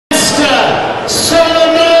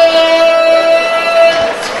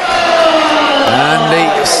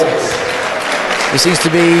He seems to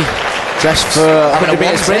be dressed for having a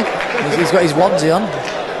onesie. He's got his onesie on.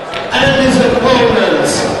 And his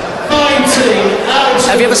opponents fighting out.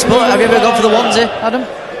 Have you ever gone for the onesie, Adam?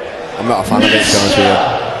 I'm not a fan of it, to be honest with you.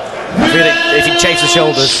 I feel it if you chase the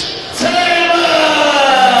shoulders.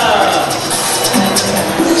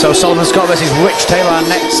 So Solomon Scott versus Rich Taylor, our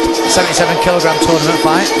next 77kg tournament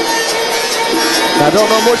fight. Now, I don't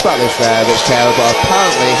know much about this Rich Taylor, but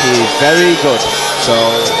apparently he's very good. So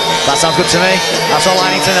that sounds good to me. That's all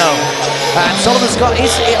I need to know. And Solomon Scott, like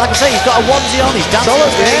I say, he's got a onesie on. He's dancing.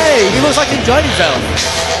 He looks like he's enjoying himself.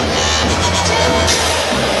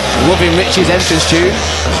 Loving Rich's entrance tune.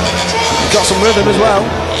 He's got some rhythm as well.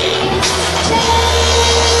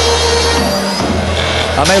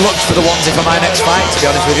 I may look for the onesie for my next fight, to be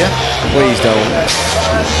honest with you. Please don't.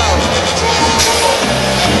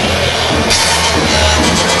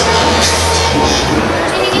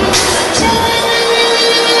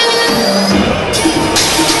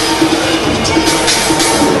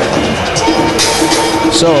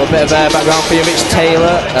 So, a bit of background for you. Rich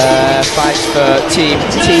Taylor fights for Team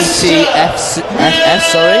TTFS,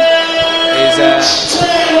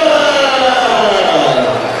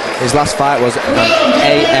 his last fight was an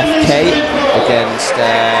AFK against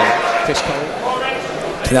Chris Cole.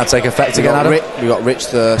 Can that take effect again, Adam? We got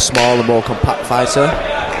Rich, the smaller, more compact fighter.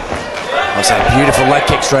 That's a beautiful leg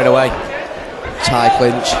kick straight away. Tie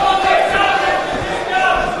clinch.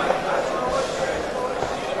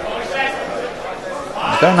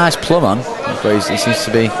 He's got a nice plum on. He seems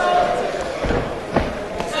to be.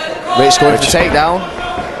 Rich going for the takedown.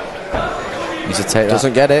 Needs to take that.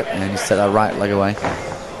 Doesn't get it. And needs to take that right leg away.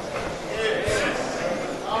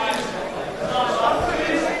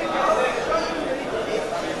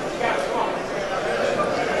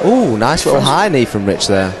 Ooh, nice little high knee from Rich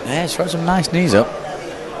there. Yeah, he's thrown some nice knees up.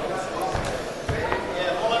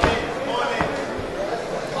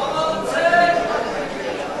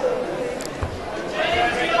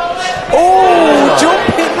 Oh,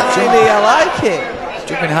 jumping high knee, I like it.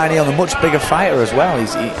 Jumping high knee on a much bigger fighter as well.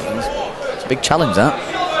 It's a big challenge, that.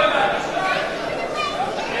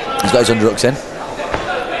 He's got his underhooks in.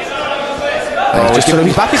 He's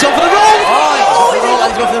he's back. He's gone for the roll. Oh,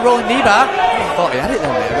 he's gone for the rolling knee bar. I thought he had it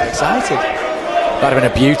then, mate. I got excited. That'd have been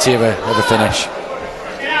a beauty of a finish.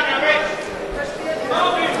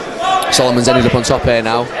 Solomon's ended up on top here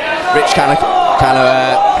now. Rich kind of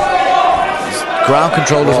ground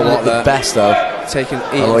control doesn't look the best though.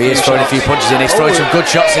 Although he is throwing a few punches in. He's throwing some good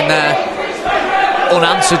shots in there.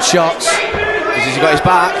 Unanswered shots. He's got his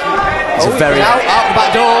back. He's out the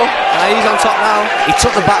back door. He's on top now. He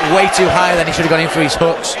took the back way too high. Then he should have gone in for his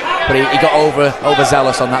hooks, but he got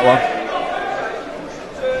overzealous on that one.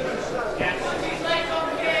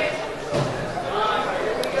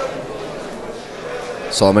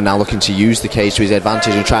 Solomon now looking to use the cage to his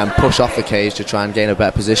advantage and try and push off the cage to try and gain a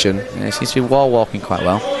better position. Yeah, he seems to be wall walking quite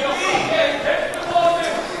well.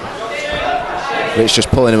 Rich just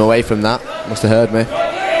pulling him away from that. Must have heard me.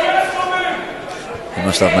 He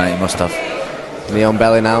must have, mate. He must have. Knee on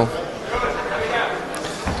belly now.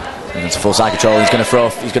 It's full side control. He's going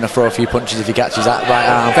to throw a few punches if he catches that right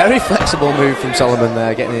arm. Very flexible move from Solomon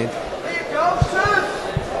there, getting in.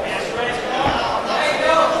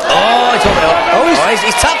 Oh, he's opened up.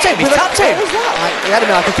 He's tapped him. He's tapped him. What was that? Like, he had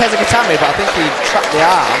him like a Kezakatami, but I think he trapped the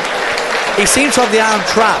arm. He seems to have the arm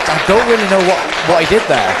trapped. I don't really know what he did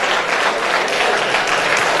there.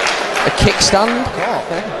 A kickstand.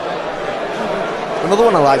 Another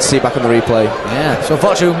one I like to see back on the replay. Yeah. So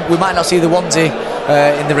unfortunately, we might not see the onesie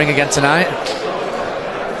in the ring again tonight.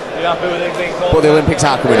 But the Olympics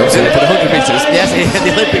are coming up soon for the 100 metres. Yes,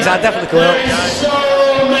 the Olympics are definitely coming up. So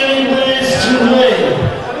many ways to win.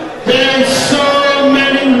 There's so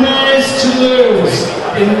many ways to lose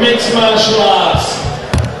in mixed martial arts.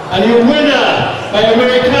 And your winner by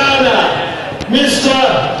Americana, Mr.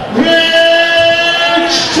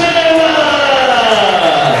 Rich Taylor.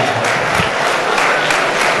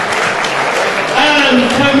 And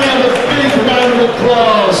can we have a big round of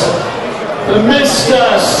applause for Mr.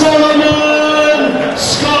 Solomon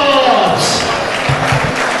Scott.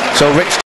 So Rich